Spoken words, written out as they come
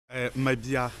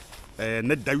Mabia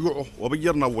ne dayo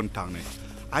obiyerna wontangne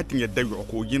atinye dayo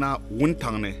ko yina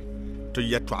wontangne to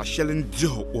yeto ashelen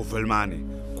diho ovelmane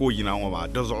ko yina wama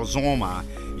dozo zoma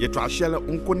yeto ashele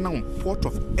unko na port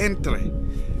of entry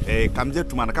kamje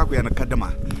tumana ka ko yana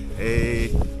kadama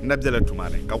nabjela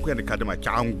tumane ka ko yana kadama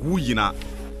ka angu yina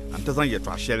antazan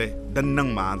yeto ashele dan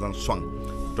nan ma zan son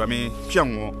domin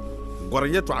fianwo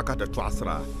goran yeto akata to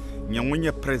asra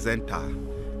nyanwonye presenter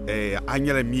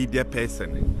anyala media person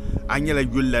anyala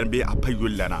yullan be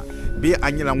apayullana be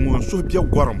anyala ngon so bia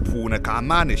goram puna ka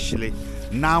amane shile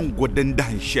na ngoden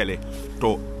dan shele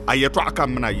to ayeto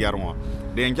akamna yarmo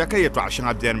de njaka yeto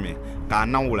ashanga bienme ka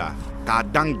nanwula ka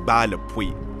dang bale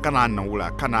pui kana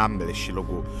nanwula kana mele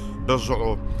shilogo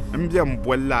dozo mbia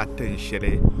mbolla ten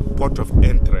shele port of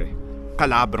entry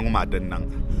kala abruma dennan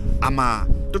ama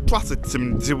to twase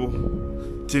tim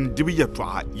dibu yeto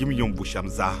yim yom busham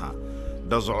zaha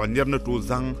dazo nirna to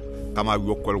zang kama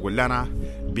yokol golana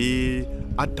bi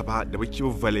ataba da baki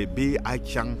vale bi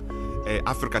akyang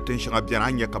Africa tension abian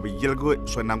anya ka bi yelgo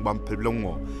so nan bam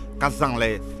peblongo ka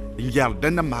zangle yar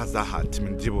dan maza ha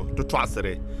timdibo to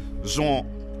twasere zon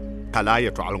kala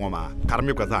ya to alngoma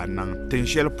karmi ko za nan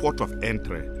tension port of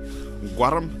entry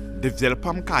gwaram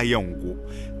developam ka yango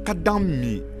ka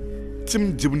dammi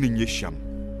timdib ni nyesham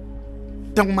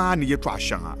tangma ni yeto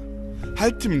ashanga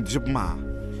hal timdib ma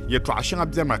yeto ashanga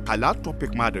biama kala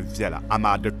topic ma de vela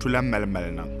ama de tulam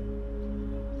melmel nan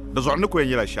da zorne ko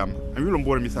yela sham amilo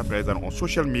mbor mi sa president on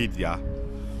social media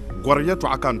gor yeto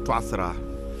akan to asra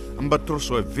amba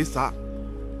torso visa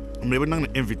me nan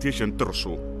invitation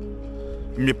torso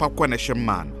mi pa connection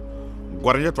man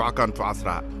gor yeto akan to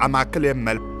asra ama kale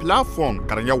mel platform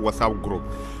karanya whatsapp group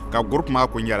ka group ma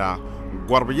ko yela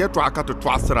gorbe yeto akata to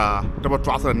asra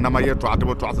to asra nama yeto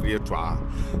atabo to asra yeto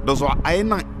dozo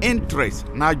aina interest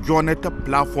na joneta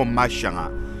platform mashanga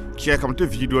che kam to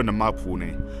video na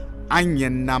mapune anye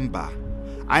number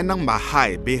aina ma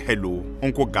hi be hello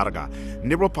onko garga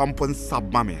nebo pampon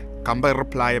sabmame kamba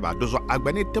reply ba dozo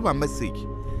agbani teba message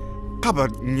kaba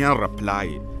nya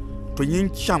reply to yin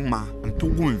chama to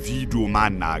gun video ma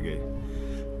nage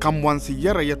kam wansi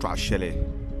yera yeto ashele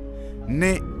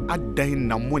ne adain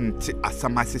na munti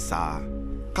asamasi sa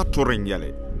katurin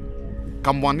yale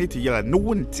kamwani ti yala no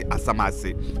wunti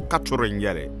asamasi katurin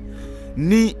yale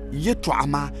ni yeto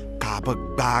ama ka ba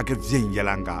baga vyen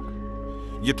yalanga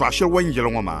yeto ashir wan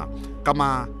yalongoma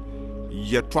kama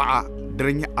yeto a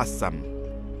drenya asam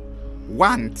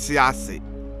wan tiase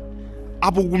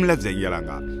abu gumla vyen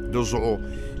yalanga dozo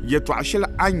yeto ashir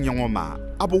anyongoma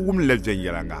abu gumla vyen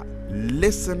yalanga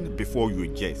listen before you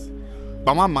guess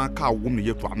bama ma ka wumni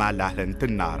yeto ama la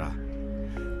nara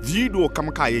video kam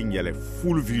ka yele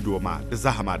full video ma de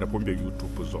zahama da pombe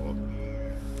YouTube zo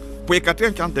po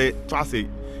ekaten kante trase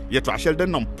yeto ashel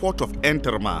den non port of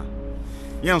enter ma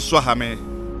yan so hame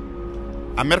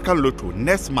American Lotto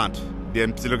next month de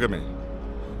mpilogame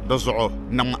dozo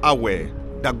nam awe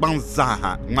dagban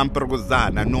zaha mampergo za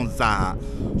na non zaha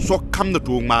so kam no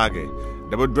to mage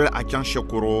da bodre akan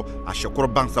shekuro a shekuro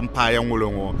ban sampaya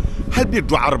ngolongo halbi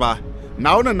do arba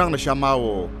nauna nang na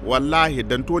shamawo wallahi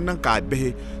dan to nan ka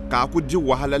be ka ku ji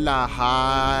wahala la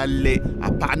hale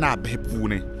apana be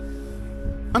pune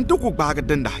an to ku baga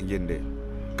dan da yende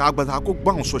ka gba za ku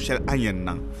gban social anyen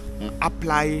nan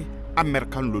apply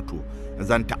American Lotto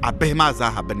zanta abe ma za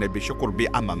ha bane be shakur be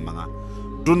amamma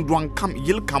don kam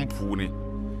yil kam pune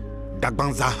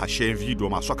dagban za ha she video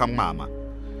ma so kam mama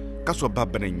ka so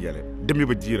babban yele demi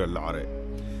be dira lare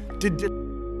tidde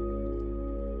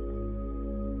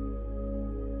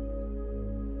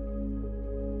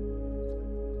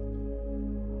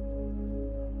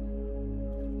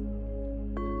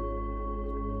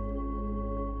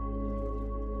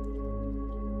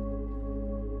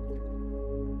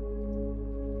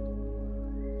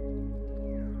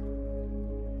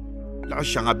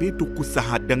shanga be to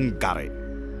kusaha dangare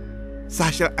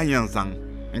sasha ayanzan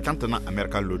enkantana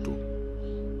American Lotto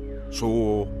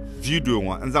so video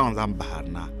wa anzan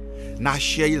baharna na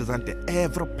share zante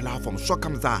every platform so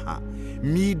kam zaha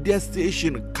media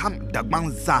station kam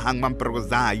dagman zaha man pergo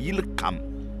zaha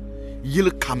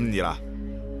yil kam nira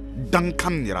dan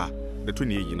kam nira da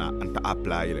tuni yina anta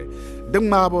apply le dan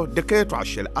mabo de kay to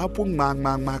ashel apu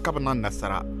ma kabana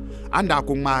nasara anda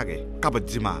ko mage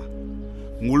kabajima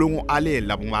ngulungu ale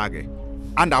labmage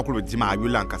anda ko jima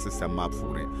yulan ka system ma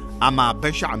fure ama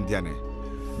besha amdiane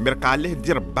merkale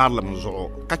dir barlam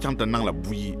zo ka chanta nang la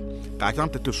buyi ka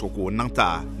chanta to soko nang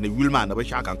ta ne yulma na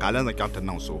besha kan kala na chanta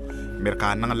nang so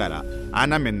merka nang lala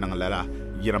ana men nang lala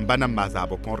yiramba na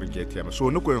mazabo pon rejete so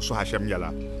no ko so hashem yala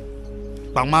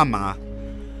pamama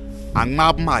an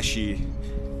mab mashi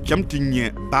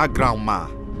jamtinye background ma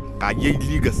ka ye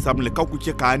liga samle ka ku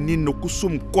ke ka nin no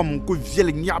kusum kom ku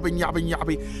viel nyabe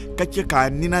ka ke ka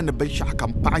nina ne ban sha kan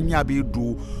pa nyabe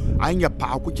du anya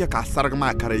pa ku ke ka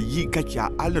sargma kare yi ka ke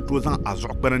al to zan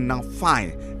azokban nan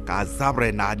fine ka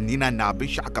zabre na nina na ban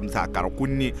sha kam sa kar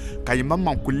kunni kai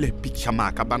mamman kulle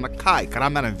pichama ka bana kai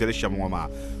karama nan vele shamoma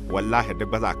wallahi da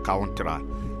baza countra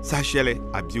sashele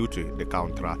a beauty the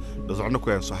countra do zon ko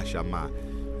en so hashama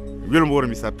will more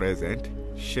Mr. President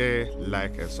share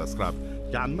like and subscribe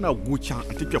ya mana guchan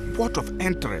antike port of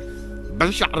entry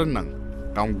ban sha'arin nan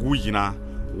kan guyina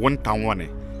wontan wane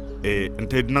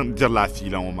ente nan jalla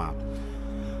filan ma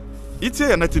ite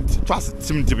ya na ti twas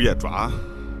tim dibiya to a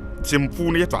tim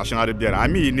pu ne to a shan biya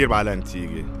ami ne ba lan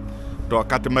tigi to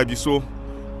katma biso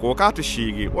ko ka ta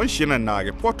shigi on shinan na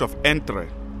port of entry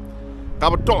ka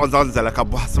to zalzala ka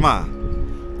basma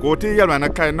ko te yalwa na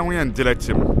kai nan yan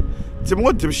dilatim tim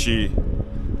wo dibshi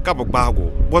ka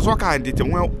bago bozo ka ndi tim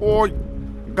wo o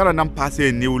gara nan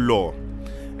passe new law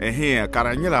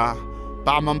karanyela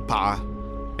pa man pa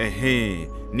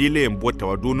ni le mbota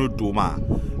wa dono doma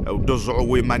do zo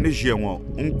we manager wo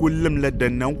ngulum la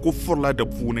dan nan ko furla da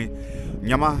pune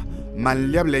nyama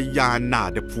man leble ya na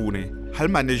da pune hal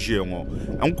manager wo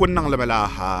an kun nan la bala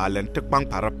halan tikpang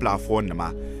para plafon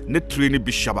ma ne train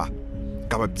bishaba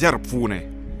ka ba biar pune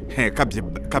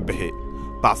ka be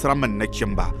pasra man na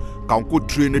kimba kan ko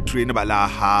train bala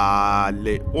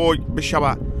hale o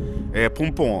bishaba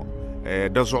pumpon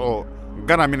da zo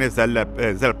gana mine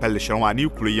zal pelle shanwa ni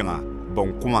kuliyinga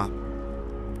bon kuma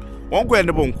on ko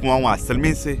yanda bon kuma wa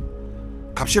salminse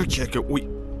kapshir cheke ui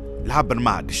laban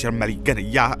ma da shar mari gana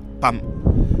ya pam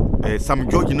sam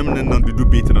joji nan du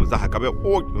bit nan za haka be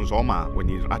o zo ma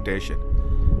wani attention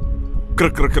kr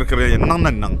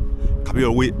nan kabe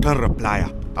we tan reply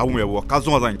awwe wo ka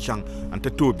zo zan chan anta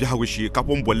to bi hawishi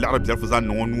kapon bolle arab zarfu zan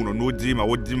no nuno no dima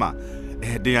wodima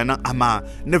de yana ama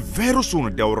ne very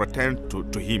soon they will return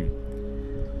to him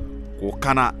ko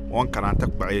kana on kana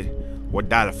takbae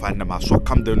wadal fanna ma so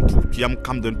come down to pm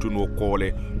come down to no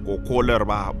kole ko koler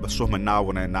ba so manna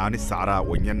wona na ni sara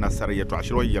wonyen nasara yato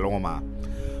ashiro yeloma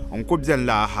on ko bian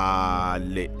la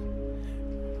hale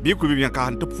bi ku bi ka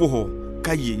han tfuho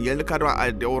kayi yel ka do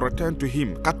they will return to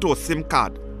him kato sim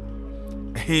card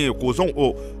ko zon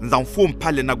o nzan phone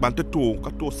pale na gbanto to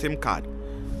kato sim card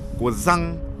ko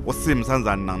zang o sim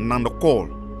sanzan nan call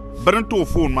baran to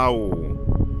phone ma o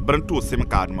baran to sim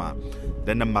card ma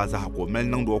dan ma za ko mel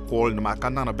nan do call ma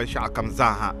kan na ba sha kam za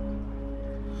ha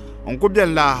on ko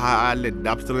bien la ha le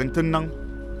dabstrentin nan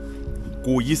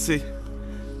ko yise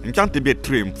nchante be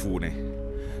train phone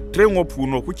train wo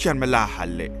phone ko chian me la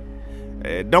halle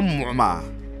dan mu ma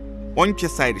on ke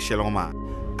side sheloma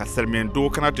ka selmen do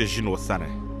kana te jino sana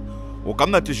o kam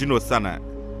na te jino sana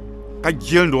ka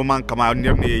jildo man kama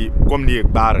ne kom ne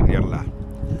bar ne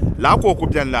la ko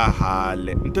bien la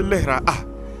hale ntelehra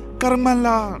karman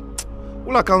la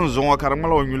ula kan zonga karman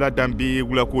la nyula dambi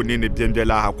ula ko ne bien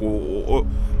la ko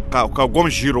ka gom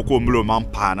jiro ko mlo man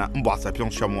pana mbo sa pion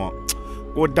chamo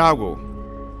ko dago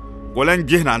golan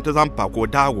jehna anta zampa ko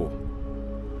dago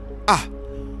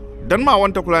dan ma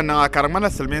wanta kula na karman la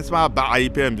selmen sama ba ai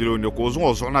pem bilo ne ko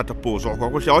zo na ta po zo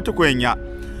ko shawata ko nya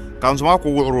kan zuma ko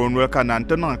wuro no kana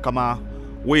nan kama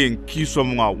wayin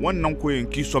kisom nga wannan ko yin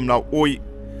kisom na oi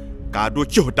ka do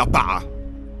ci da pa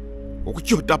ko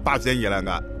ci da pa zan yala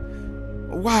nga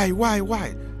why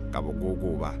ka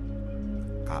go ba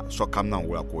ka so kam nan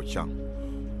wala ko chan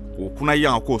ko kuna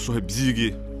yan ko so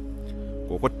bigi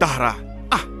ko tahra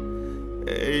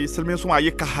selmen so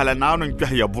ayi ka hala na non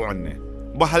ya bu'ne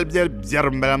ba hal biyar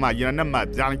mbala ma yana nan ma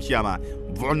biyan kiyama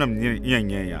bu'nam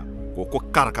yan ko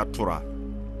karkatura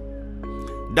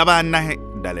daba na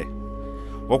dale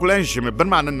okulan jime ban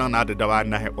ma nan na da daba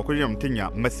na okuyam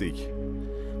tinya message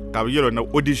ka yelo na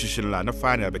audition la na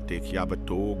fana ba take ya ba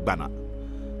to gbana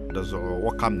da zo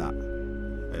wakamna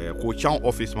ko chan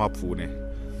office ma pune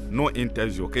no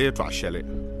interview ke to ashele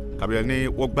ka be ni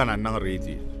wogbana nan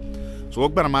ready so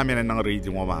wogbana ma men nan ready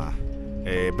mo ma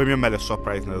be me mele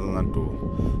surprise na nan to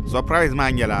surprise ma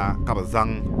nyala ka ba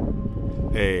zang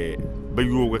be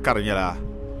yugo karnyala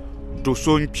to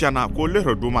son piana ko le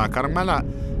do ma karmala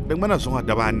dan mana so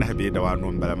da ba na be da wa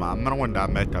non bala ma man wanda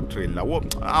ma tap train la wo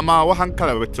ama wa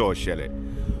hankala be to shele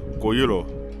ko yiro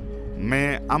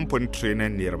me ampon train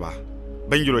nirba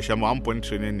ban yiro shamo ampon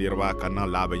train nirba kana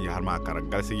la ban har ma kar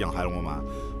galsi yan har ma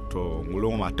to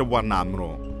ngulo ma to wa na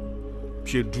mro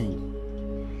piedu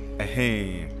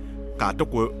ka to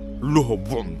ko lo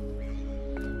bom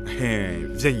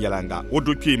vien yalanga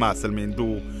odo ki ma selmen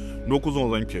do no ko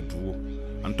zon zon piedu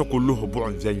an to ko lo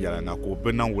bon vien yalanga ko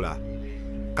benan wula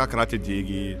ka karate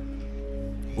digi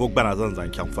wo gbana zan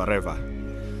kyan forever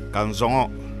kan zon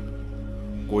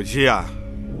ko jiya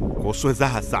ko so za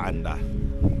sa'anda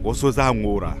ko so za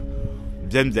ngora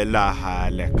la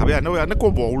hale kabya no ya ne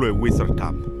ko bo lo waste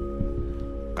time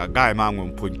ka guy ma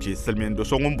ngum punchi selmen do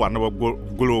so ngum bo na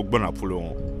golo gbona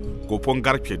pulo ko pon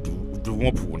garpe du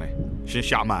mo pune shin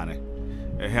shamane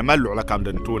he malu la kam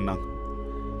den tunan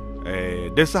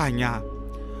de sanya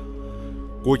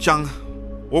ko chang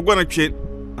o gona che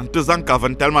ante zanka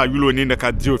vantalma yulo ni na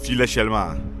ka dio fila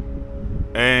shelma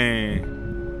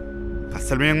ka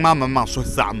selmen ma so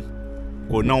zam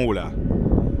ko non wala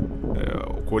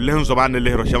ko len zo ban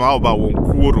le ro shama ba won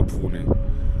ku ro pune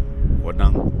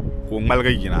wodan ko malga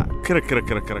yina kir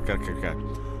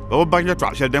ba banja to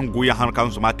shel dem guya han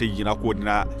kan zuma te yina ko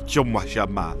na chimwa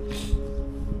shama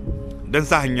dan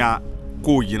sa hanya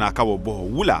ko yina ka bo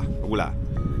wula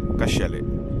ka shele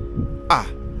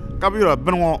ka biro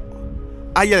benwo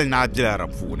ayel na jara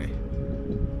pune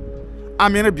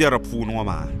amene biara pune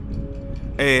ma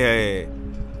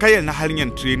kayel na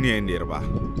halnyen training nirba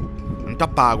nta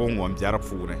pago ngom biara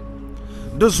pune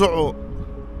de zo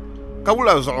ka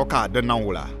wula zo ka de nan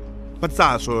wula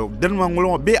patsa so den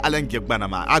mangulo be alan ke gbana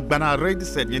ma agbana ready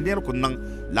set nyen ko nan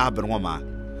la benwo ma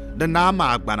de na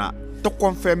ma agbana to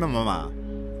confirm ma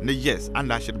ne yes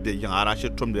anda should be yang ara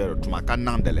should tum there to ma kan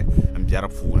nan dele am biara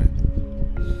pune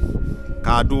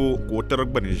kado ko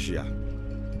tergbani jia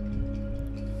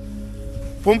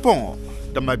pompon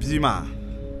da mabima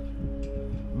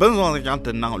banzon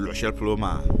jantan nan lo shel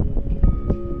ploma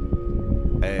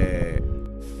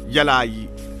yalayi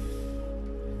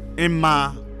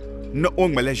imma na on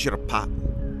mala shirpa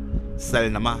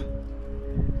salnama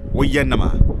wayanama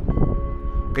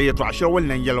kay to ashar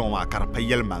wannan yalwa karfa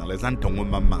yalman la zantan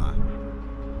mamma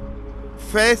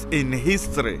first in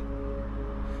history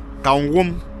kan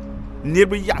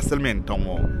nirbi yaselmen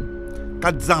tongo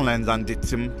ka zanglan zan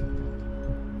ditim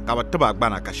ka bataba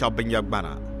gbana ka shabin ya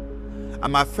gbana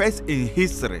ama first in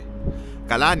history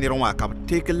kala nirwa ka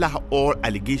take la all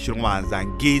allegation wa zan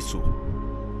geso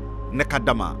ne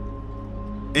kadama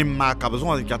imma ka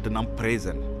bazon zan nan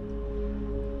prison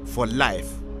for life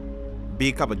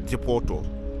be ka ba deporto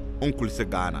onkul se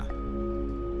Ghana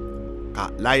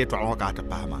ka la yeto an ka ta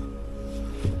pama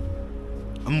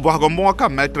mbo ga mbo ka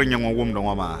metre nyango wom do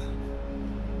ma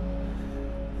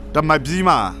ta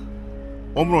mabima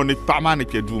omro ni pama ni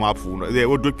ke duma fu e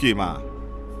o do pie ma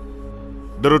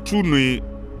daro tunu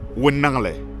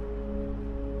wonnangle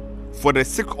for the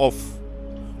sake of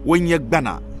when ye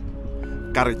gbana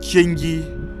kar change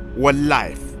one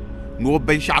life no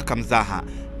ban sha kam zaha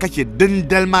kake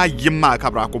dindal ma yimma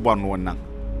kabra ko bon wannan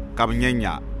kam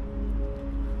nyanya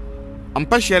am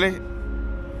pashele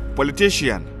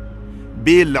politician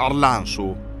be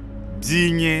l'arlanso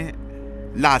dinye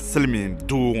la selmin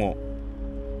dungo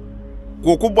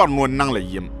ko bon wannan la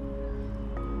yim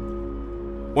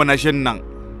wana jennan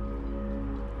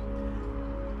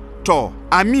to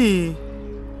ami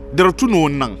dertuno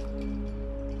nan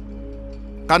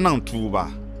kanan tuba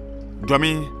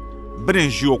domi bren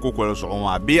jiyo ko ko so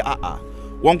ma be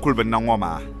won kulben nan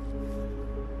woma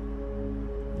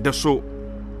de so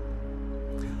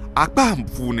akpa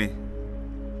mfune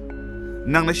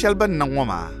nan na shelban nan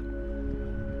woma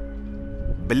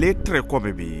bele tre ko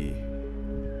be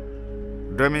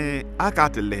domi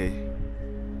akatele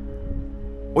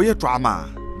oye to ama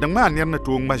de ma ne na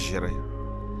to ngmajire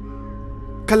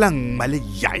kalang mali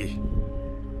yai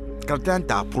kaltan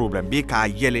ta problem be ka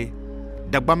yele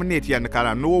da gbamne ti an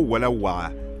kala no wala wa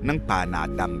nan pa na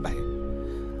dambai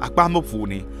akpa mo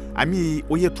funi ami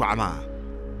oye to ama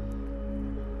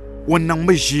wannan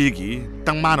majigi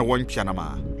tan mana won piana ma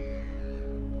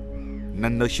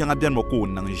nan na shanga bian mo ko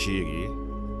nan jigi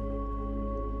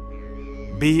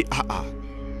be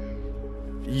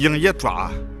yang ye to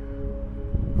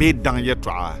be dang ye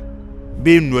to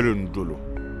be nolun dolo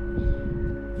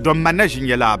don manajin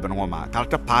ya labin wama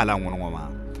karta pala wani wama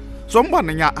so mba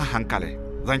na ya a hankali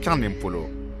zanchan nin pulo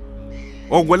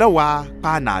ogwala wa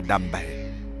pa na dambai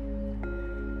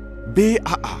be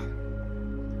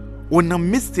wannan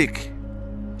mistake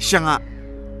shanga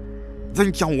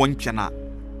zanchan wancana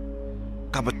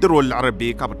ka batiro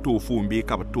larabe ka bato fumbe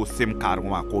ka bato sim kar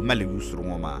wama ko mali yusru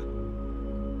wama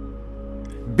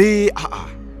be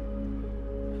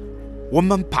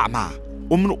woman pama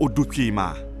woman oduki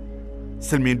ma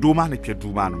selmin duma ne ke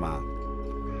duma ma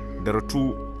daratu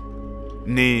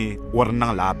ne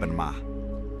warnan laban ma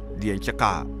diyan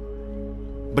chaka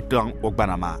betan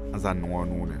ogbana ma zan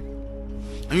wonu ne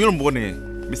anyun bone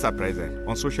Mr. President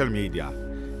on social media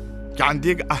kan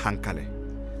dig a hankale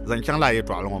zan kan la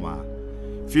yeto aloma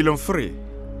film free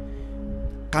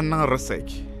kan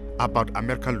research about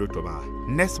American Lotoba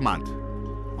next month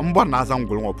mbona zan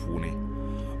gulwa pune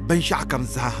binshaɣu kam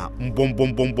zaaha n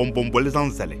bomboli zaŋ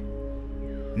zali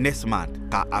next month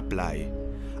ka apply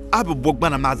a bi bo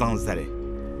gbana maa zaŋ zali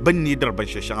bin nidiri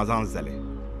binshɛ shɛŋa zaŋ zali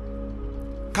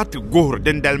ka ti gohiri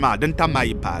din dali maa din tam maa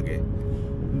yi paagi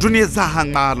duniya zaaha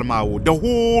ŋmaarili maa o the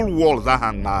whole world zaaha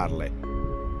ŋmaarili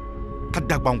ka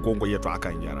dagban kongo yɛtɔɣa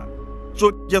kan yɛra so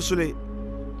yɛsuli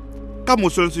ka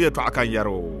musulisi yɛtɔɣa kan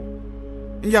yɛra o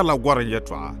n yɛrila gɔrin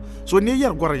yɛtɔɣa so ni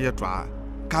yɛri gɔrin yɛtɔɣa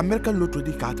ka American loto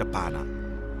di ka ti paana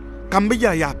kan bi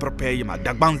yɛra yaa prepare yi ma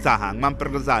dagban zaaha ŋman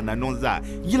pirigi zaa na niŋ zaa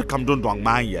yili kam dondɔŋ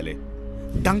ŋmaan yɛli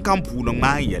dan kan puuni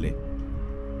ŋmaan yɛli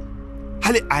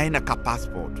hali a na ka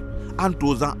passport an to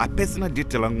zaŋ a personal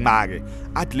detail ŋmaagi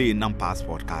a ti lee niŋ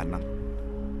passport ka a niŋ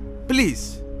please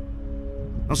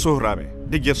n suhurami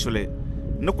di yɛsuli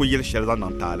ni ku yili shɛli zaŋ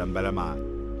niŋ taali n bala maa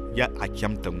ya a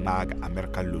chɛm ti ŋmaagi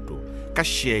American loto ka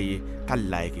share yi ka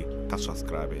like ka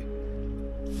subscribe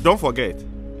don't forget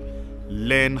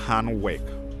learn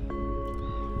handwork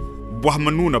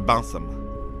bɔhimi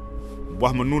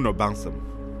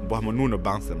nuuni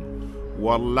baŋsim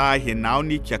wallahi naawuni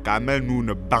ni chɛ ka a mali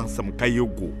nuuni baŋsim ka yi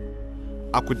go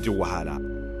a ku di wahala.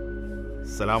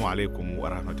 Assalamu alaikum wa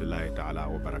rahmatullahi ta'ala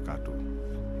wa barakatuh.